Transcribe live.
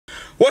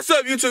What's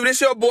up, YouTube?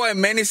 This your boy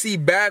Menacey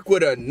back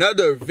with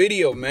another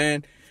video,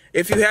 man.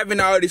 If you haven't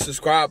already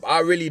subscribed,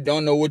 I really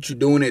don't know what you're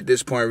doing at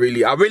this point,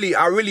 really. I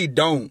really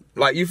don't.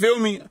 Like, you feel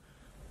me?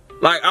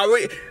 Like, I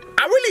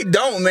really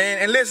don't, man.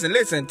 And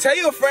listen, tell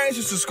your friends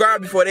to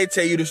subscribe before they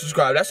tell you to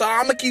subscribe. That's all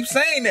I'm gonna keep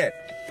saying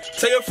that.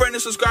 Tell your friend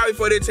to subscribe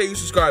before they tell you to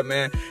subscribe,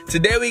 man.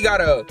 Today we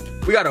got a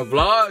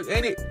vlog,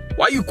 ain't it?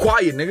 Why you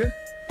quiet, nigga?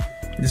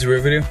 This is a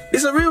real video?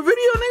 It's a real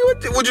video,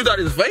 nigga. What you thought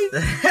it was fake?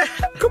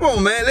 Come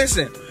on, man.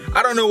 Listen,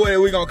 I don't know whether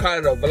we gonna call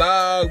it a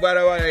vlog,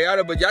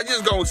 yada, but y'all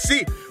just gonna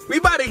see. We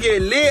about to get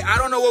lit. I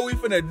don't know what we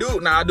finna do.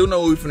 Nah, I do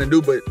know what we finna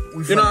do, but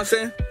you know what I'm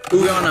saying?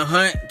 We on a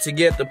hunt to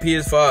get the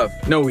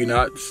PS5. No, we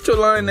not. Still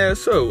lying there,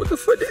 so what the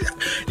fuck?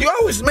 You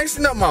always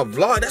messing up my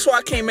vlog. That's why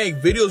I can't make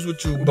videos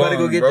with you, Better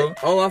go get bro.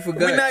 Oh, I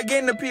forgot. We not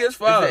getting the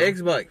PS5.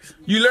 It's the Xbox.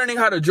 You learning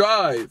how to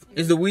drive.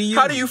 It's the Wii U.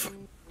 How do you...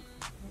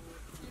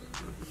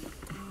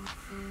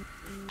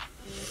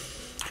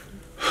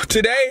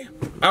 Today,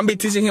 I'm be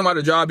teaching him how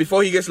to drive.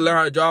 Before he gets to learn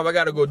how to drive, I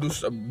gotta go do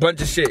a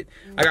bunch of shit.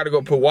 I gotta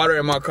go put water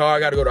in my car. I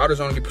gotta go to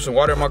AutoZone and put some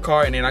water in my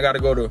car, and then I gotta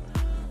go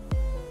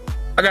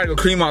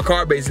clean my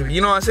car, basically.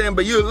 You know what I'm saying?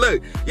 But you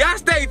look, y'all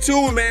stay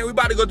tuned, man. We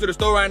about to go to the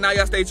store right now.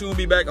 Y'all stay tuned.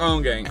 Be back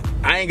on, gang.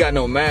 I ain't got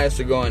no mask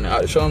to go in.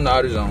 Show them the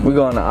AutoZone. We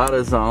going to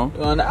AutoZone.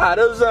 Going to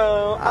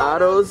AutoZone.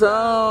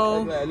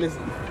 AutoZone.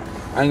 Listen,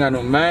 I ain't got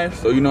no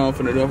mask, so you know what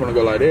I'm finna do. I'm finna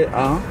go like that.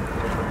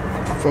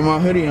 From my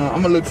hoodie on,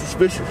 I'm gonna look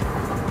suspicious.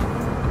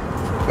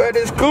 But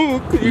it's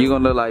cool. You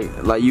gonna look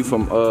like you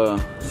from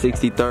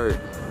 63rd.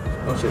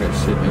 Don't say that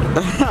shit, nigga.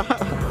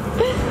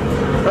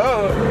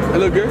 Oh, it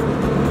look good.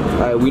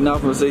 Alright, we not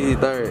from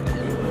 63rd.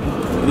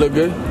 It look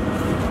good.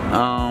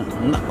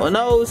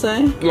 No,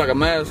 saying. Like a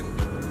mask.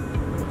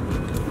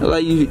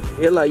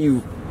 It like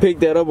you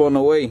picked that up on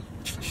the way.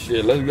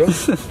 Shit, let's go.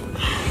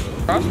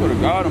 I swear to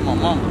God on my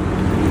mama.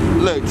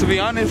 Look, to be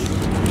honest,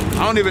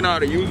 I don't even know how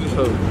to use this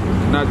hoe.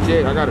 Not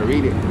yet. I gotta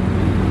read it.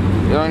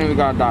 They don't even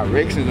got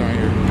directions on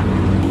here.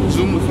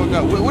 Zoom the fuck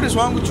out. What is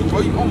wrong with you, bro?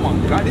 Oh my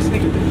God, this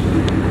nigga.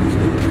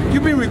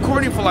 You've been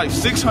recording for like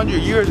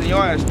 600 years and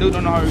your ass still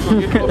don't know how to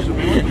record. Get closer,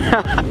 man.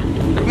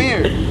 Come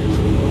here.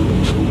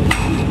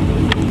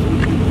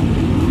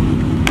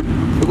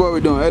 Look what we're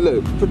doing. Hey,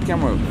 look. Put the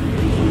camera up.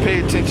 Pay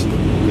attention,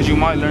 because you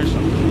might learn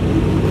something.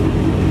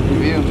 You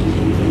feel me?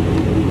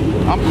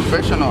 I'm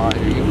professional out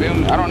here. You feel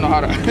me? I don't know how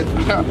to...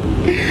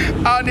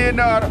 I don't even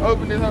know how to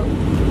open this up.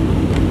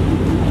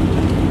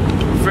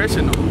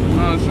 Professional. You know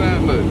what I'm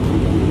saying? Look.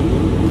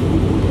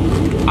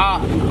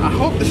 I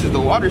hope this is the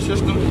water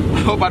system.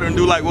 I hope I don't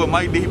do like what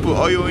Mike did. He put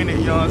oil in it,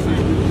 you know what I'm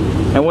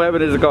saying? And what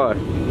happened to the car? It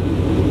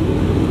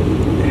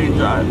didn't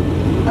drive.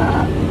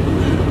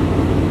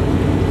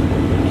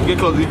 Get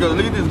close, because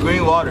look at this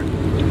green water.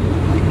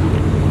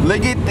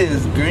 Look at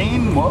this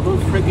green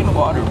motherfucking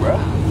water, bro.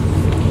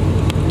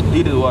 Look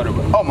at this water,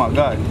 bro. Oh my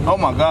God. Oh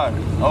my God.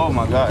 Oh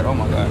my God. Oh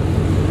my God.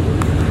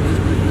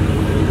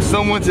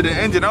 Someone to the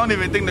engine. I don't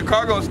even think the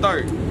car gonna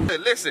start. Hey,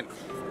 listen,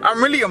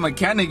 I'm really a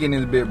mechanic in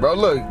this bit, bro.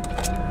 Look.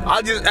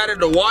 I just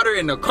added the water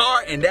in the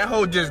car and that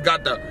hoe just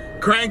got the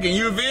cranking,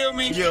 you feel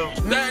me? Yo.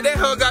 That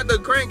hoe got the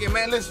cranking,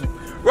 man. Listen,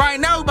 right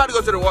now we about to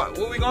go to the water.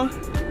 Where we going?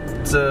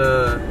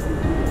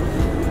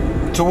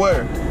 To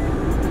where?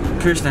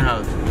 Christian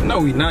house. No,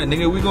 we not,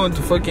 nigga. We going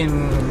to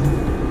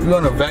we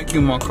gonna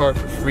vacuum my car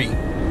for free.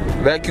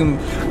 Vacuum,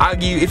 I'll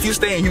give you, if you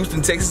stay in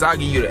Houston, Texas, I'll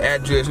give you the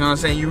address, you know what I'm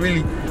saying? You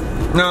really, you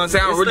know what I'm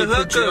saying? I'll really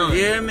put you on.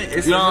 Yeah, man.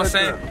 You know what I'm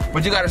saying?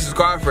 But you gotta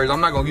subscribe first.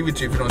 I'm not gonna give it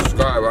to you if you don't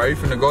subscribe, alright? You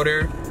finna go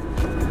there.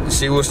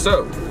 See what's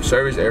up.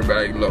 Service,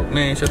 everybody low.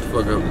 Man, shut the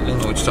fuck up. You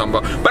know what you're talking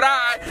about. But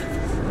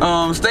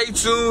alright, stay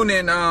tuned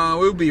and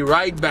we'll be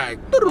right back.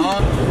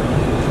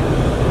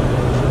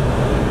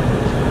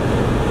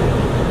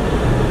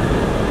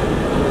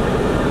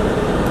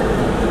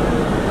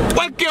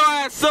 Wake your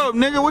ass up,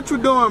 nigga. What you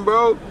doing,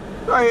 bro?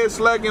 You out here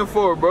slacking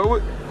for, bro.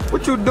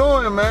 What you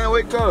doing, man?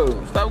 Wake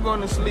up. Stop going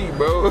to sleep,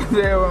 bro. What's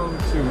the hell wrong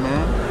with you,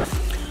 man?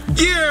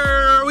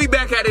 Yeah, we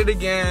back at it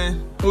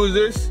again. Who's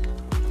this?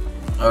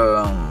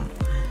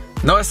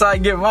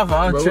 Northside, give my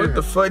phone. Bro, what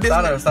the fuck?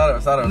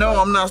 Start up. No,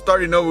 I'm not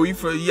starting over.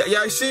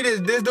 Y'all see this?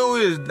 This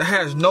dude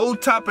has no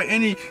type of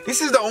any.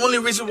 This is the only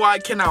reason why I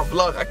cannot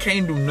vlog. I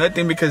can't do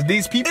nothing because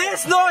these people.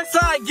 It's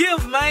Northside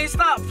Gift, man.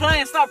 Stop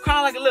playing. Stop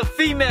crying like a little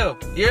female.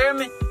 You hear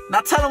me?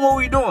 Now tell them what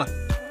we doing.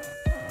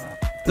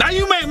 Now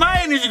you make my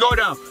energy go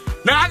down.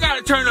 Now I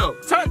gotta turn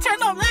up. Turn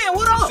up, man.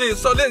 What up? See,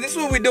 so this is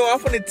what we do. I'm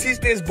finna teach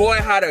this boy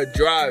how to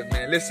drive,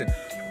 man. Listen.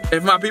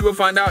 If my people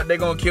find out, they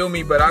gonna kill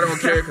me, but I don't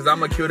care because I'm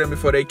gonna kill them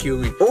before they kill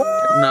me. Ooh.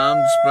 Nah, I'm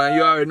just playing.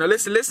 You already know.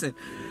 Listen.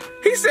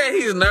 He said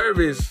he's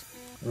nervous.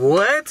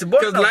 What?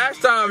 Because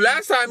last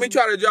time he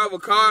tried to drive a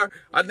car,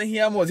 I think he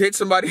almost hit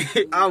somebody.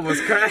 I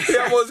almost crashed. He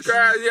almost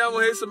crashed. He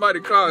almost hit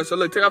somebody's car. So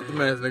look, take off the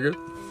mask, nigga.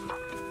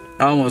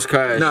 I almost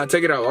crashed. Nah,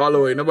 take it out all the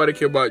way. Nobody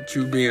care about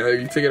you being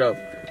ugly. Take it off.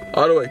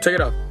 All the way. Take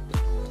it off.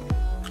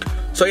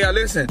 So yeah,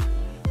 listen.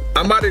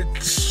 I'm about to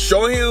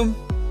show him.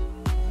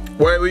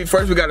 Well,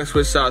 first we gotta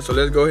switch sides, so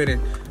let's go ahead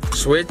and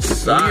switch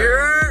sides.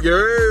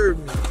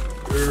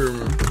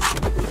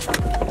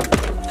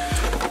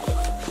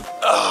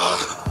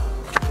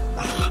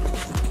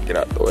 get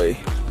out the way.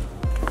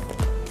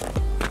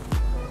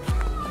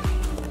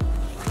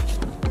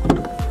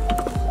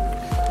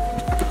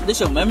 This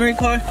your memory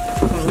card?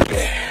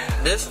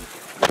 Yeah. This?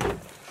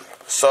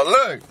 So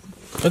look.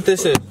 What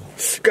this is?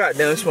 God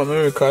damn, this is my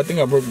memory card. I think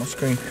I broke my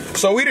screen.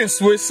 So we didn't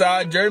switch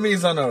side.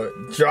 Jeremy's on a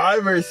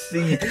driver's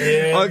seat.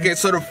 Yeah. Okay,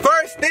 so the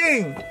first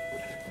thing.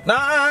 Nah,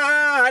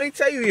 I didn't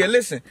tell you yet.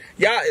 Listen,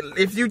 y'all,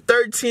 if you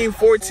 13,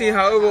 14,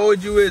 however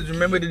old you is,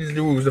 remember these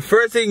rules. The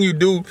first thing you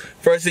do,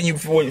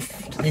 before you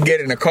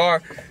get in the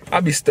car,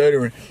 I'll be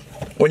stuttering.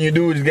 When you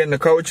do is get in the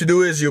car, what you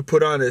do is you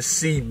put on a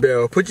seat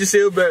belt. Put your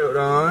seat belt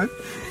on.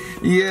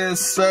 Yes,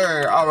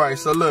 sir. All right,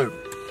 so look.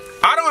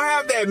 I don't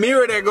have that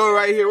mirror that go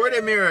right here. Where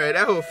that mirror at?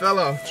 That whole fell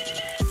off.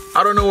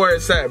 I don't know where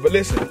it's at, but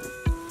listen.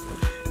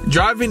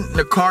 Driving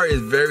the car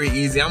is very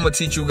easy. I'm gonna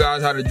teach you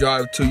guys how to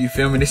drive too, you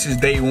feel me? This is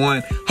day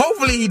one.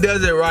 Hopefully he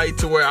does it right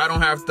to where he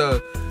don't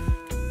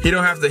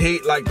have to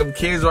hate like them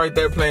kids right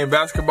there playing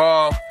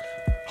basketball.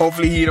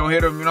 Hopefully he don't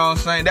hit them, you know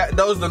what I'm saying?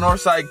 Those are the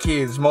Northside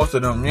kids, most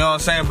of them, you know what I'm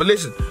saying? But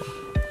listen.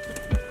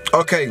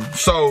 Okay,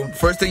 so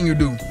first thing you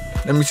do,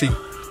 let me see.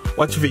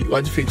 Watch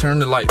your feet, turn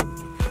the light.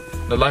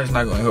 The light's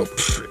not gonna help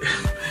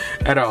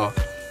at all.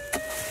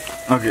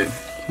 Okay,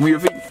 move your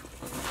feet.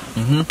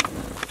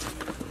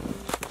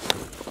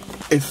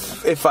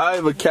 If I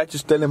ever catch you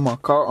stealing my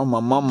car or my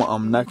mama,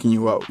 I'm knocking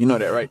you out. You know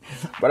that, right?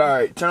 But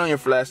alright, turn on your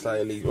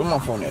flashlight at least. Where's my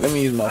phone at? Let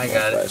me use my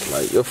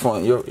flashlight. Your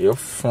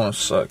phone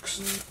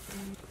sucks.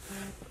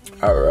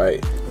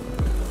 Alright.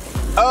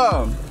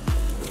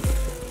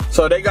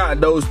 So they got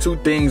those two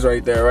things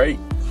right there, right?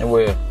 And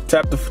where?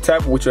 Tap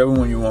whichever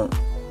one you want.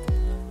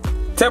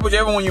 Tap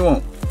whichever one you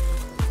want.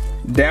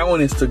 That one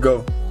is to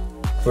go.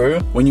 For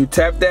real? When you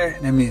tap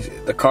that means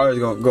the car is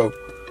gonna go.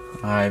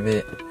 Alright,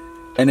 bet.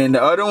 And then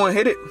the other one,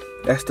 hit it.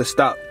 That's the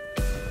stop.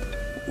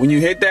 When you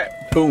hit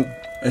that, boom,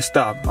 and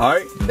stop.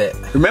 Alright? Bet.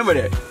 Remember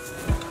that.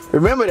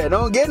 Remember that.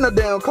 Don't get in no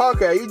damn car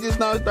car. You just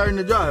now starting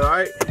to drive,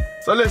 alright?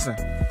 So listen.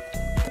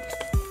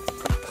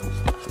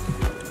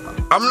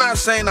 I'm not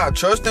saying I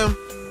trust him.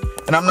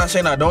 And I'm not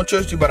saying I don't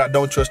trust you, but I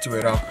don't trust you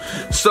at all.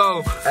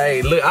 So,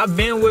 hey, look, I've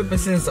been whipping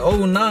since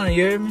 09,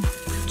 you hear me?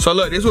 So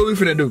look, this is what we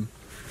finna do.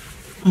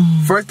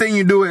 First thing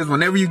you do is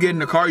whenever you get in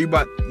the car, you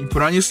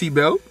put on your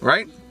seatbelt,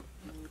 right?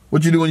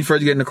 What you do when you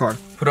first get in the car?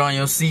 Put on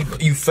your seat.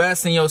 You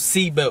fasten your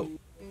seatbelt.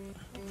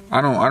 I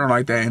don't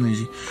like that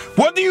energy.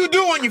 What do you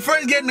do when you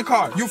first get in the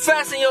car? You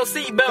fasten your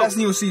seatbelt.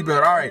 Fasten your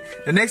seatbelt. All right.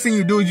 The next thing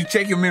you do is you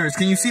check your mirrors.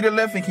 Can you see the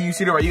left and can you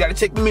see the right? You gotta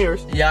check the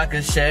mirrors. Yeah, I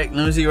can check.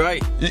 Let me see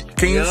right.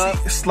 Can you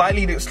see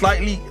slightly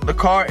the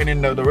car and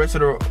then the rest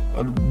of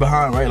the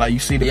behind, right? Like you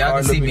see the car. Yeah,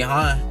 I can see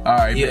behind. All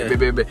right, yeah.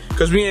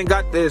 Because we ain't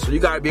got this, so you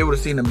gotta be able to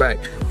see in the back.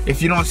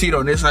 If you don't see it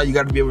on this side, you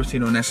gotta be able to see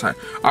it on that side.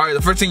 All right.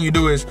 The first thing you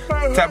do is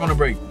tap on the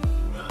brake.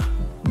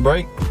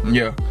 Brake?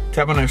 Yeah.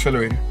 Tap on the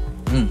accelerator.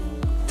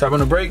 Tap on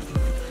the brake.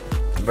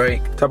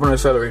 Brake. Tap on the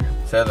accelerator.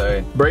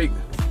 Accelerator. Brake.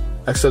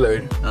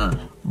 Accelerator.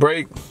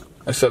 Brake.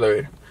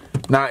 Accelerator.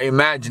 Now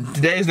imagine,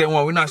 today's day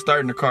one. We're not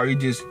starting the car.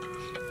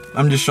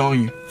 I'm just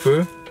showing you. For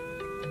real?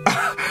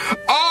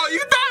 Oh,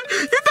 you thought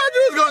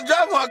you was gonna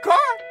drive my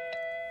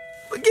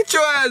car? Get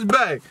your ass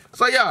back.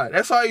 So yeah,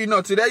 that's all you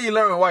know. Today you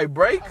learn why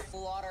brake.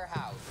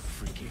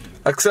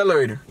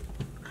 Accelerator.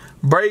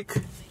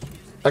 Brake.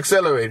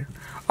 Accelerator.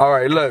 All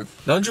right, look.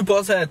 Don't you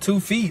supposed to have 2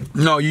 feet?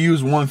 No, you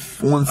use one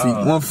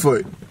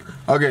foot.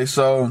 Okay,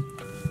 so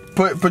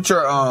put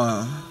your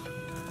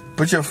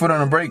foot on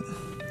the brake.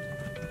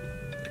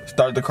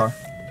 Start the car.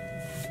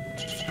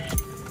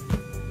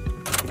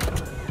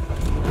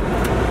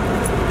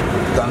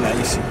 Down there,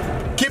 you see.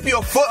 Keep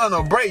your foot on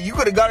the brake. You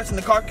could have got us in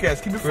the car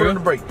cast. Keep your foot on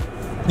the brake.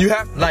 You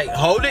have like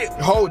hold it.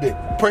 Hold it.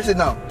 Press it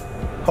down.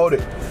 Hold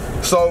it.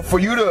 So for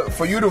you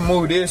to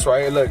move this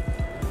right here, look.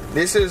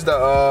 This is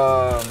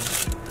the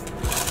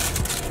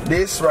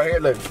this right here,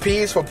 look, P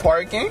is for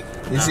parking.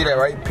 You see that,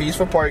 right? P is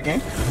for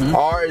parking.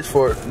 R is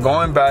for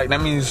going back.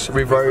 That means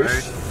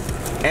reverse.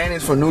 N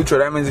is for neutral.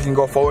 That means it can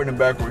go forward and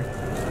backward.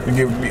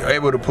 You can be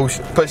able to push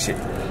it.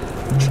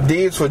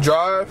 D is for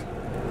drive.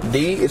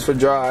 D is for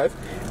drive.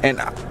 And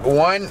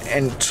 1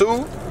 and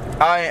 2,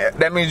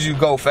 that means you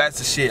go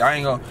fast as shit. We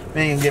ain't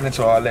gonna get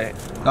into all that. You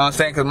know what I'm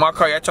saying? Cause my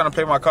car, y'all trying to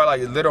play my car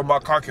like little. My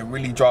car can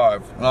really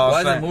drive. You know what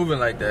I'm saying? Why is it moving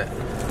like that?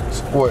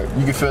 What?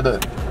 You can feel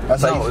that.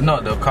 That's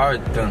no, the car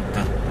done.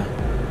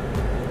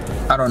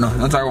 I don't know.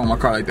 Don't talk about my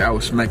car like that. I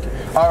was smacking.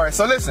 All right,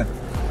 so listen.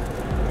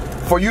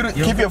 For you to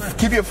keep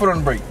your foot on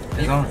the brake.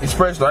 It's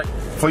pressed, right?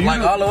 For you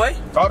like all the way?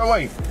 All the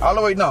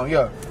way. No,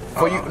 yeah.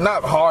 For you,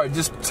 not hard.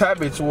 Just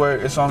tap it to where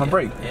it's on the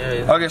brake.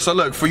 Yeah. Okay, so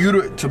look. For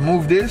you to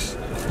move this,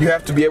 you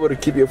have to be able to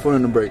keep your foot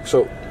on the brake.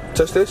 So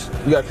touch this.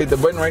 You gotta click the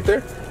button right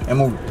there and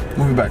move it.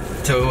 Move it back.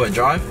 To what?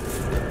 Drive?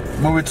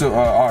 Move it to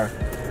R.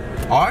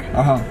 R?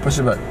 Push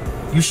it back.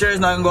 You sure it's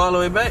not gonna go all the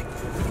way back?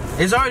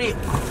 It's already.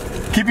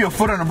 Keep your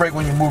foot on the brake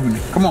when you're moving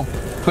it. Come on.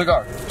 Click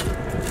R.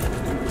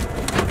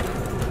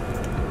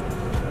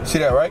 See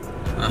that, right?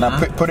 Now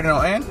put it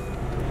on N.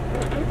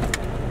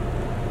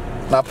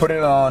 Now put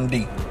it on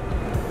D.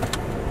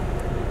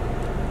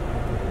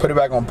 Put it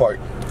back on park.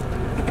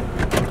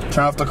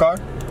 Turn off the car.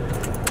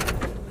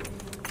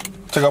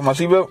 Take off my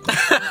seatbelt.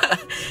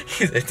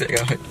 He said, take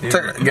out.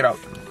 Get out.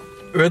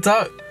 Real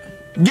talk.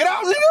 Get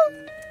out,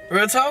 nigga.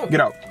 Real talk. Get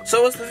out.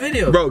 So what's the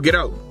video? Bro, get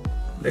out.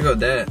 There go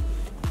Dad.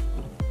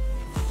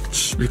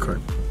 Shh, be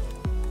quiet.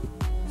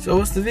 So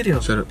what's the video?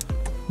 Shut up.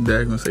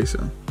 Dad gonna say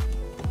something.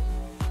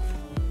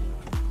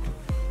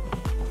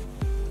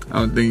 I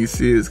don't think he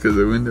sees because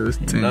the window is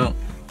tinted. No.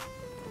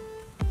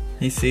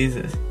 He sees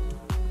us.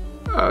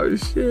 Oh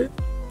shit.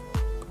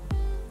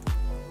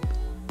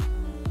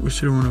 We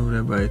should have went over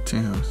there by a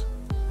tin house.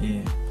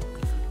 Yeah.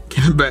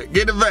 Get it back,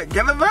 get it back,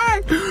 get it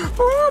back.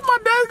 Oh, my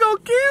dad's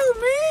gonna kill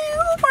me.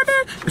 Oh, my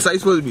dad. It's like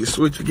supposed to be a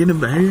switch. Get it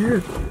back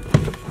here.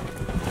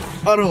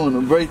 I don't want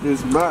to break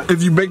this box.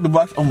 If you break the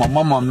box, oh my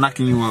mama, I'm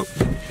knocking you out.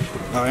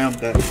 I am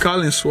that.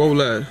 Colin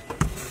swole ass.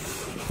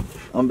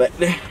 I'm back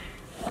there.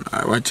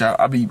 Alright, watch out.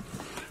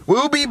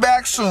 We'll be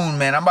back soon,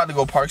 man. I'm about to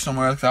go park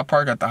somewhere else. I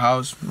park at the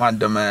house. My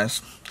dumb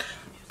ass.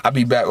 I'll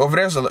be back. Over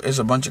there's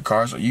a bunch of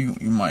cars, so you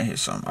might hit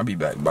something. I'll be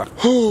back. Bye.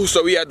 Ooh,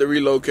 so we had to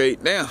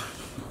relocate. Damn.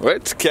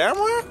 What?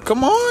 Camera?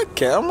 Come on,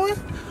 camera.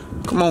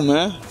 Come on,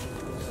 man.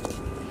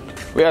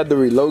 We had to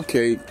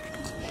relocate.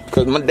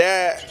 Cause my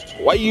dad,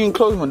 why you didn't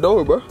close my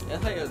door, bro?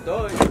 That's not your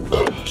door.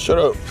 Shut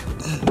up.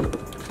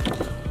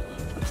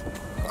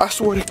 I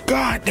swear to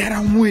God, Dad,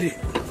 I'm with it.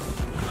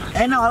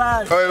 Ain't no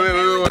lies. Wait.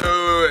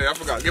 I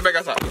forgot. Get back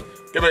outside.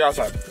 Get back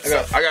outside.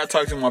 I gotta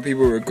talk to my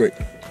people real quick.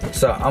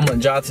 So I'm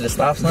gonna drive to the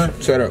stop sign.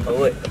 Shut up. Oh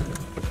wait.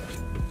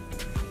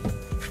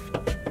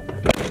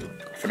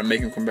 Finna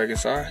make him come back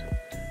inside.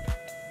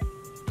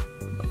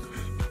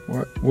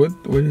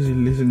 What is he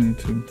listening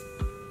to?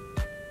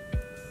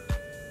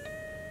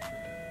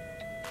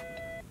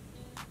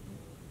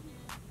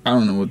 I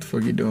don't know what the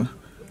fuck he doing.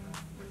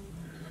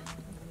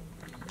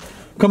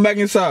 Come back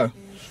inside.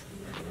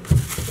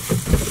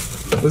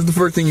 What's the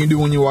first thing you do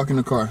when you walk in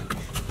the car?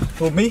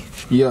 Who, me?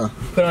 Yeah.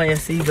 Put on your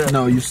seatbelt.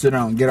 No, you sit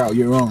down. Get out.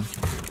 You're wrong.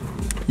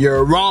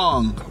 You're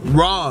wrong.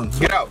 Wrong.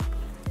 Get out.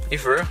 You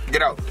for real?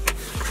 Get out.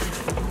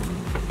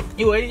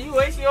 You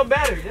wasting your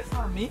battery. That's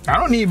not me. I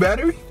don't need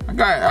battery.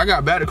 I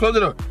got battery. Close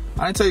it up.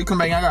 I didn't tell you to come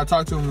back in. I gotta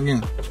talk to him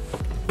again.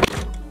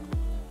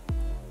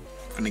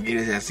 I'm gonna get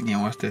his ass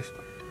again. Watch this.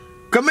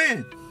 Come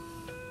in.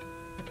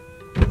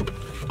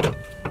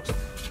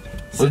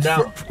 Sit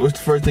down. What's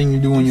the first thing you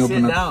do when you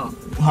open the door?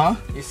 Sit down. Huh?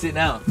 You sit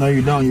down. No,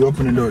 you don't. You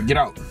open the door. Get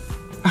out.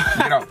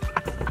 Get out.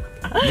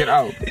 Get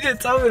out. You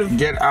just told me to.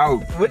 Get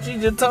out. What you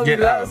just told me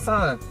last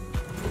time?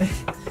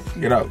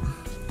 Get out.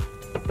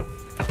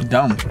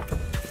 Dumb.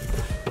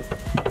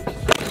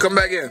 Come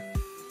back in.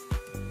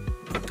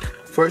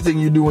 First thing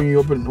you do when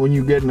you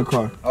get in the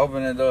car.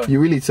 Open the door. You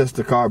really test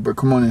the car, but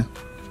come on in.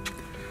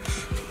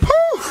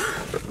 Whew.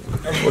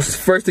 What's the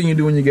first thing you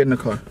do when you get in the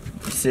car?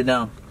 Sit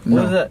down. No.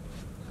 What is that?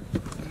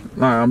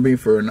 Nah, I'm being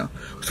for real now.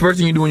 What's the first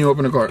thing you do when you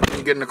open the car? When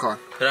you get in the car.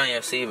 Put on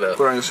your seatbelt.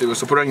 Put on your seatbelt.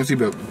 So put on your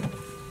seatbelt.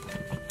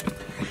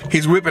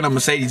 He's whipping a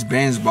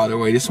Mercedes-Benz, by the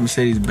way. This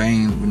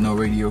Mercedes-Benz with no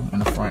radio in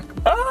the front.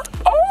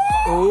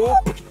 Oop.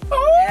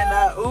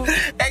 And oop.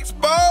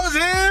 Expose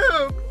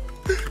him.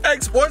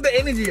 Where's the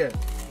energy at?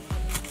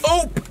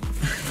 Oop.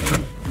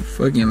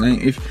 Fucking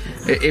lame.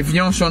 If you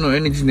don't show no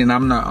energy, then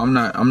I'm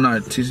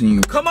not teaching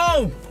you. Come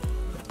on.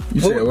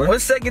 You said what?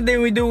 What's the second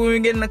thing we do when we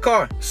get in the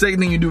car? Second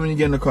thing you do when you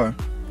get in the car.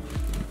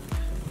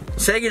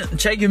 Second,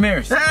 check your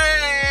mirrors.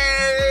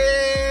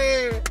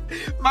 Hey,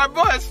 my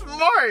boy's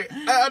smart.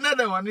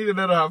 Another one. I need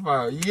another high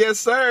five. Yes,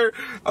 sir.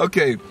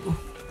 Okay.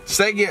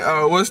 Second,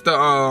 what's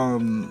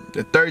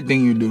the third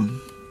thing you do?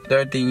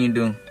 Third thing you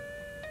do.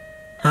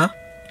 Huh?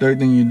 Third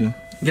thing you do.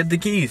 Get the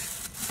keys.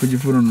 Put your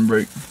foot on the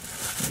brake.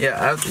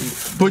 Yeah, after you.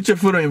 Put your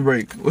foot on the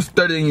brake. What's the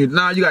third thing you do?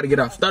 Nah, you gotta get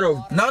out. Start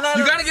over. No.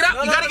 You gotta get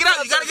out. You gotta get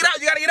out. You gotta get out.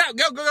 You gotta get out.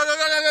 Go.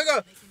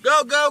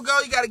 Go.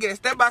 You gotta get it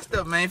step by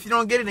step, man. If you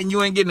don't get it, then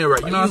you ain't getting it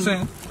right. You know what I'm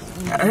saying?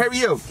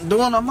 Hurry up.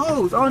 Doing the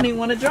modes. I don't even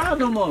want to drive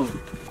no more.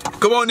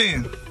 Come on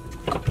in.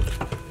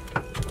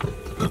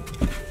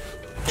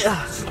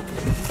 Yeah.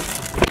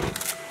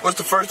 What's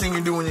the first thing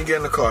you do when you get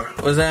in the car?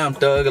 What's that,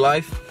 Thug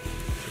Life?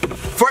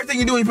 First thing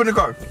you do when you put in the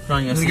car. Put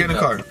on your when you get in the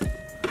car.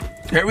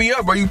 Hurry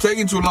up, bro. You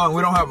taking too long.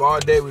 We don't have all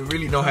day. We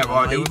really don't have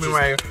all day. We've been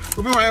right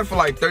here for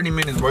like 30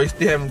 minutes, bro. You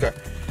still haven't got.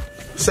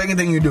 Second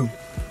thing you do.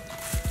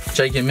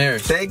 Check your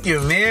mirrors. Take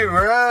your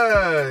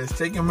mirrors.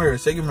 Take your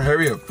mirrors.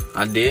 Hurry up.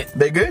 I did.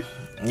 They good?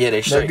 Yeah,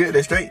 they straight. They good.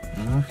 They straight.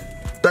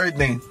 Third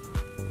thing.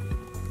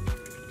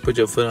 Put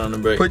your foot on the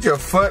brake. Put your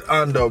foot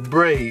on the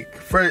brake.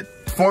 Fourth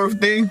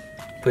thing.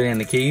 Put in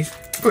the keys.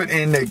 Put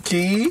in the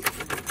key.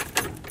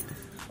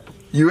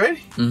 You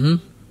ready? Mm-hmm.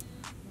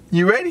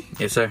 You ready?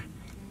 Yes, sir.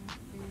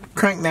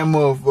 Crank that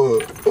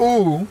motherfucker.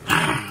 Ooh.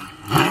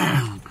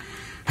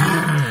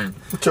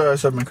 Put your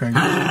ass up and crank it.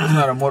 It's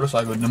not a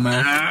motorcycle,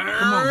 man.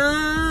 Come on.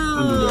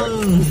 Don't do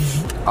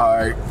that.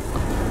 Alright.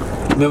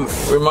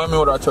 Remind me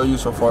what I told you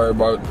so far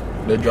about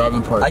the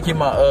driving part. I keep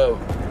my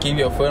keep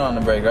your foot on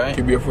the brake, right?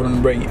 Keep your foot on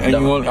the brake. And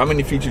you want, how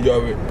many feet you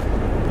drive it?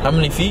 How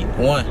many feet?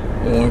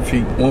 1. 1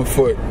 feet. 1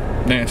 foot.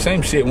 Man,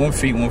 same shit. 1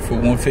 feet, 1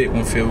 foot, 1 feet,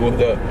 1 foot.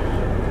 What's up?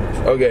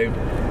 Okay.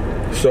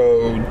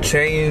 So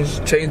change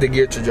the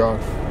gear to drive.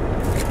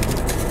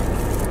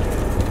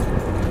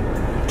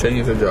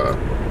 Change the job.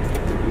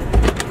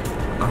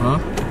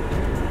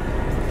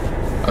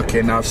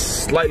 Okay, now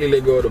slightly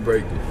let go of the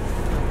brake.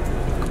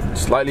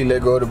 Slightly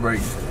let go of the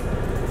brake.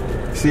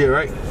 See it,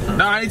 right?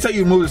 Now I ain't tell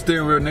you to move the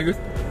steering wheel, nigga.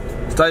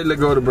 Slightly let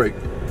go of the brake.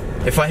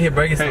 If I hit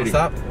brake, it's gonna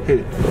stop? Hit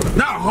it.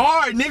 Not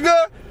hard,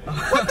 nigga!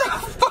 What the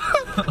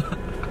fuck?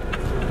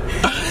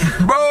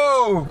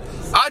 Bro,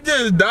 I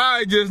just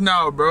died just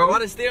now, bro. Why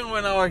the steering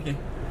wheel not working?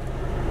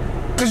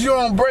 Cause you're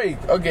on brake.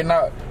 Okay,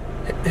 now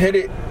hit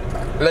it.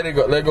 Let it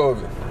go. Let go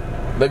of it.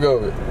 Let go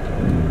of it.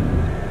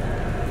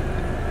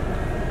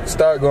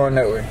 Start going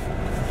that way.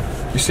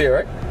 You see it,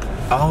 right?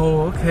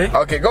 Oh, okay.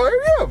 Okay, go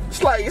hurry up.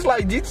 It's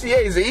like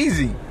GTA is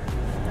easy.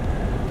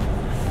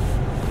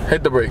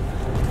 Hit the brake.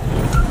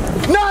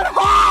 Not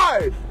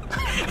hard.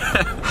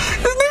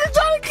 This nigga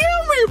trying to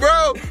kill me,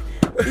 bro.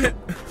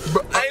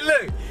 Hey,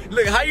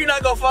 look. How you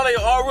not gonna follow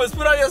your R rules?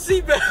 Put on your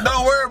seatbelt.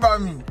 Don't worry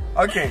about me.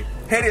 Okay,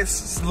 hit it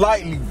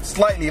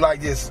slightly like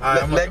this.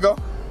 Right, let go.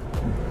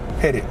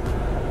 Hit it.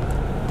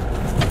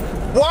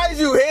 Why is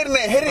you hitting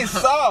it? Hit it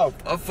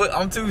soft. No.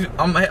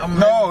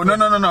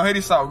 Hit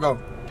it soft. Go.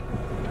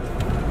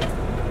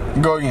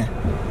 Go again.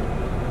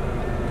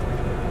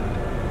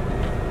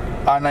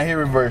 Alright, now hit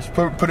reverse.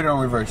 Put it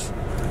on reverse.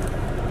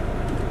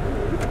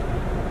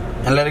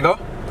 And let it go?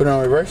 Put it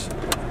on reverse.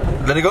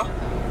 Let it go?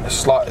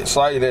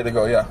 Slightly let it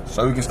go, yeah.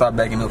 So we can start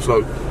backing up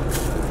slowly.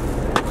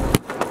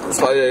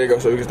 Slightly let it go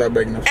so we can start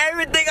backing up.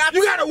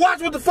 You gotta watch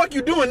what the fuck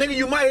you doing, nigga.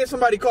 You might hit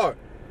somebody's car.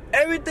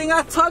 Everything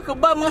I talk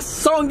about my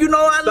song, you know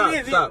I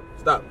live.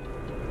 Stop.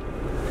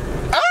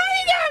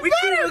 We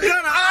keep it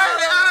gonna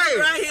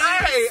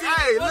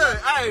Hey, look,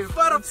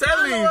 for the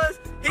followers,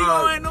 he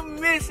going to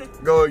mission.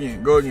 Go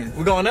again.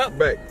 We going up?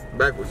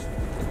 Backwards.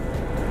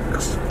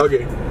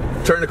 Okay,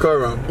 turn the car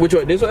around. Which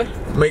way? This way?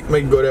 Make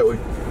it go that way.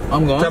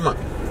 I'm going. Come on.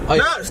 Oh,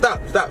 yeah. No, stop.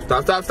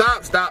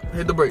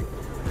 Hit the brake.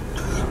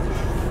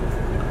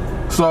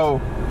 So,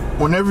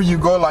 whenever you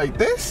go like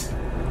this,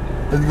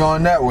 it's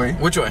going that way.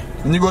 Which way?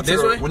 When you go to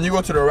this way? When you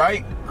go to the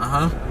right,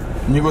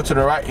 when you go to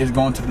the right, it's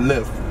going to the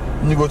left.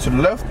 When you go to the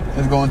left,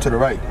 it's going to the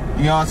right.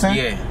 You know what I'm saying?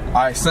 Yeah.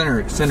 All right, center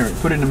it.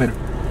 Put it in the middle.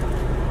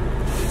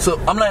 So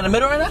I'm not in the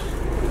middle right now?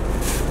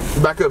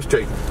 Back up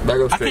straight.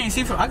 I can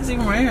see from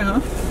right here,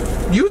 huh?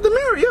 Use the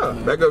mirror, yeah.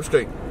 Back up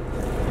straight.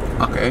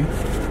 Okay.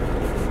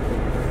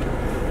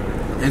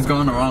 It's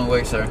going the wrong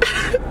way, sir.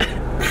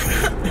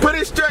 Put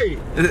it straight.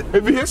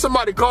 If you hear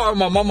somebody calling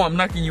my mama, I'm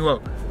knocking you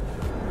up.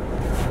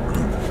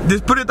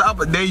 Just put it the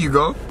opposite. There you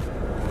go.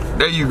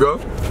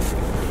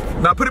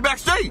 Now put it back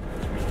straight.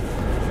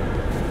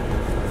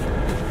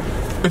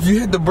 If you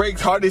hit the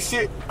brakes hard as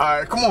shit,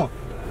 alright, come on.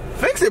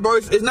 Fix it, bro.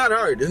 It's not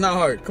hard.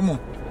 Come on.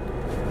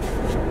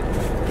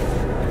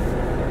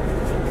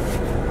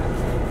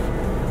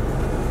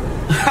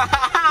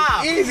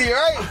 Easy,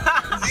 right?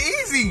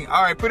 It's easy.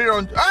 Alright, put it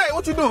on. Alright,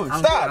 what you doing?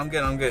 Stop. I'm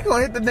good. You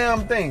gonna hit the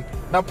damn thing.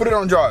 Now put it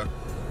on drive.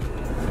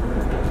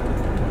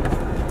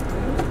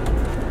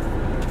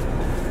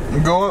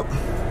 Go up.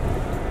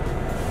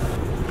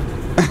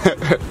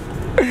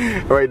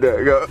 Right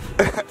there, go.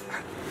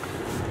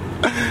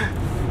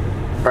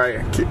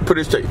 Alright, put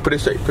it straight.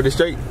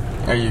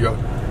 There you go.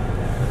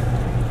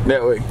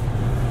 That way.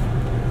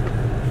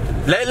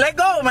 Let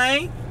go,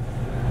 man.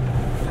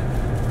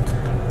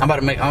 I'm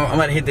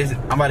about to hit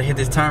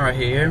this turn right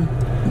here.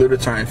 Do the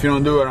turn. If you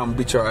don't do it, I'm gonna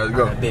beat your ass.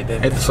 Go. Bet.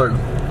 Hit the circle.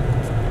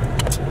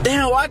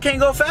 Damn, why I can't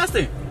go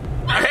faster?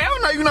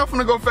 Hell no, you're not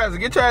finna go faster.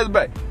 Get your ass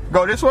back.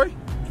 Go this way.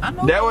 I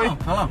know. That way.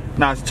 Hold on.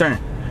 Nah, it's turn.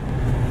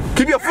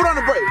 Keep your foot on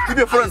the brake.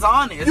 It's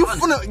on it. You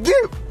finna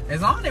get.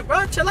 It's on it,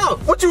 bro. Chill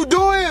out. What you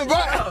doing,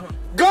 bro?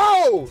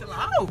 Go. Chill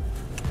out.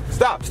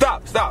 Stop.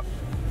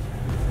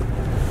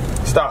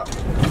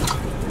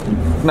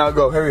 Now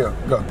go. Hurry up.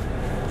 Go.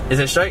 Is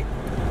it straight?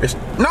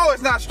 No,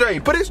 it's not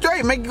straight. Put it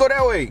straight. Make it go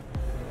that way.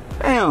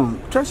 Damn.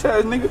 Trust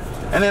ass nigga.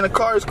 And then the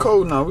car is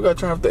cold now. We gotta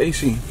turn off the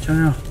AC.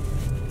 Turn it off.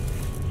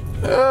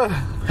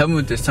 Help me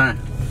with this turn.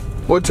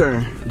 What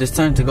turn? This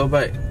turn to go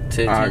back.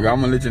 Alright, I'm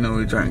gonna let you know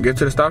when you turn. Get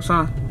to the stop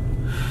sign.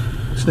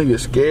 This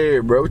nigga's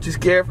scared, bro. What you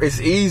scared for? It's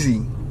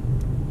easy.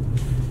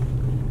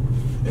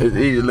 It's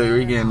easy. Look,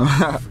 we getting.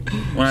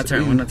 When I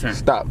turn.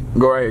 Stop.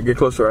 Go right here. Get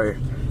closer right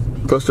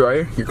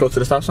here. Get close to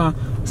the stop sign.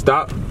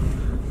 Stop.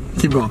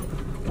 Keep going.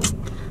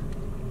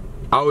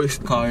 Always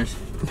cars.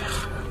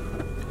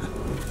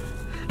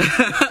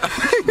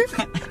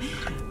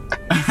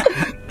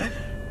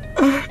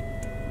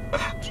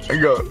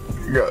 Go.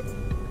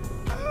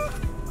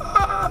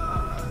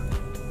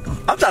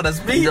 I'm trying to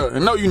speed. Go.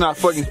 No, you're not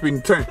fucking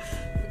speeding. Turn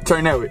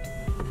that way.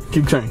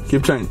 Keep turning,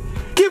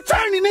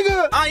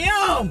 nigga. I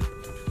am.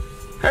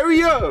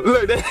 Hurry up.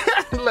 Look,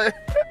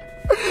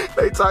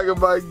 they talking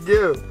about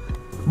give.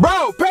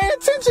 Bro, pay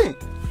attention.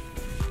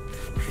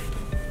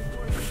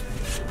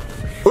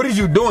 What are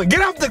you doing?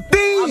 Get off the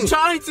thing. I'm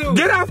trying to.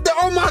 Get off the.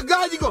 Oh my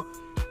God, you go.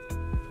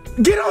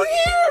 Get on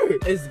here.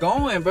 It's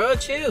going, bro.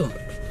 Chill.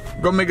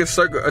 Go make a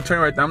turn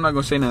right there. I'm not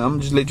gonna say nothing. I'm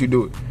gonna just let you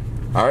do it.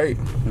 All right.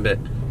 Bet.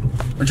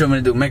 What you want me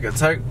to do? Make a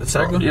circle?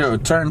 Oh, yeah,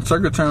 turn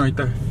right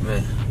there.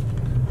 Bet.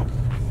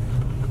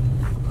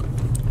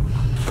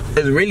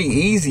 It's really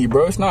easy,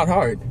 bro. It's not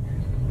hard.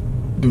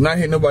 Do not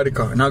hit nobody's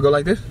car. Now go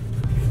like this.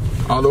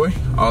 All the way,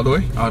 all the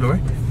way, all the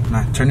way.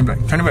 Nah, turn it back,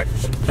 turn it back,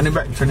 turn it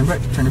back, turn it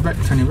back, turn it back,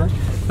 turn it back.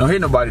 Don't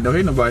hit nobody, don't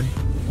hit nobody.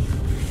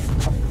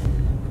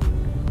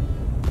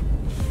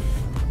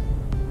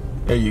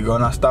 There you go,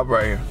 now stop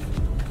right here.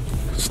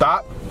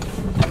 Stop.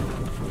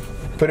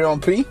 Put it on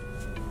P.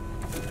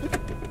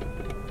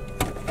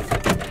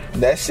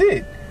 That's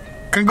it.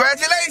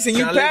 Congratulations,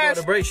 you passed. Let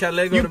go the brake. Should I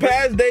let go You the brake?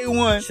 passed day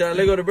one. Should I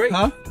let go the brake?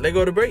 Huh? Let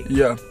go the brake?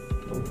 Yeah.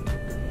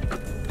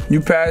 You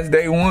passed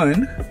day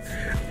one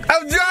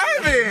of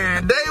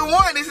driving. Day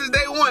one. This is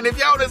day one. If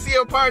y'all want to see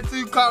a part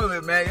 2, call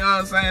it, man. You know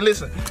what I'm saying?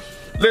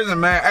 Listen,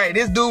 man. Hey,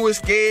 this dude was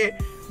scared,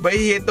 but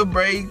he hit the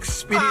brakes,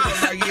 speeding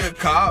up like he a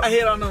cop. I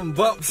hit on them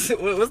bumps.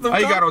 What's the Oh,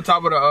 you got on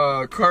top of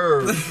the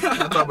curve.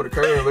 On top of the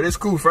curve, but it's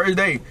cool. First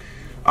day.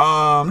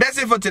 That's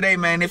it for today,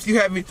 man. If you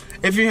haven't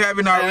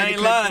already, I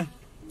ain't lying.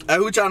 Hey,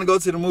 who trying to go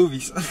to the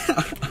movies?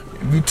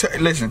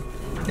 Listen.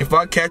 If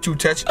I catch you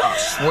touch, I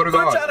swear to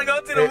God. I'm trying to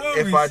go to the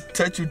movies. If I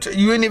touch you,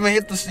 you ain't even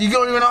hit the. You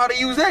don't even know how to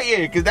use that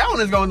yet, because that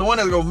one is the one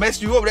that's gonna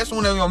mess you up. That's the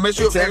one that's gonna mess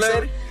you up.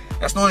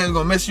 That's the one that's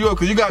gonna mess you up,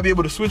 because you gotta be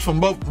able to switch from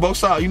both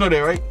sides. You know that,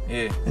 right?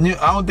 Yeah. And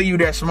I don't think you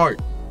that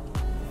smart.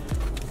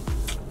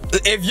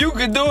 If you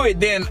could do it,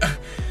 then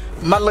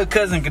my little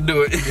cousin could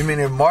do it. I mean,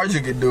 if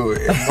Margie could do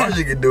it,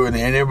 and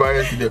everybody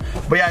else could do it.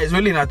 But yeah, it's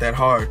really not that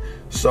hard.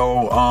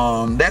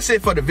 So that's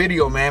it for the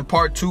video, man.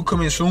 Part 2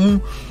 coming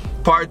soon.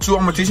 Part 2,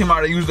 I'm gonna teach him how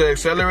to use the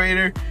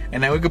accelerator,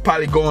 and then we could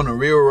probably go on the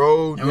real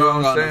road. You know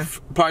what I'm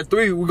saying? Part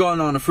 3, we're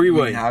going on the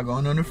freeway. We're not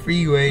going on the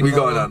freeway. We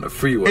going on the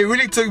freeway. It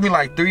really took me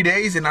like 3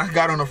 days, and I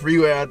got on the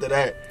freeway after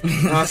that. You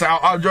know what I'm saying?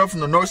 I drove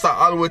from the north side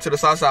all the way to the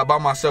south side by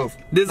myself.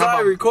 This how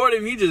I record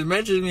him. He just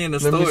mentioned me in the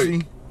story. Let me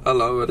see.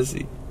 Hello, let us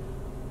see.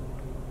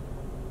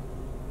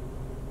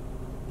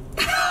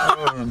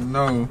 Oh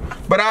no.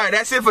 But alright,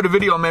 that's it for the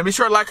video, man. Be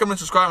sure to like, comment,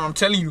 subscribe. I'm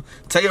telling you,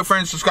 tell your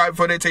friends to subscribe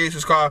before they tell you to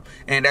subscribe.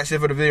 And that's it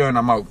for the video, and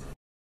I'm out.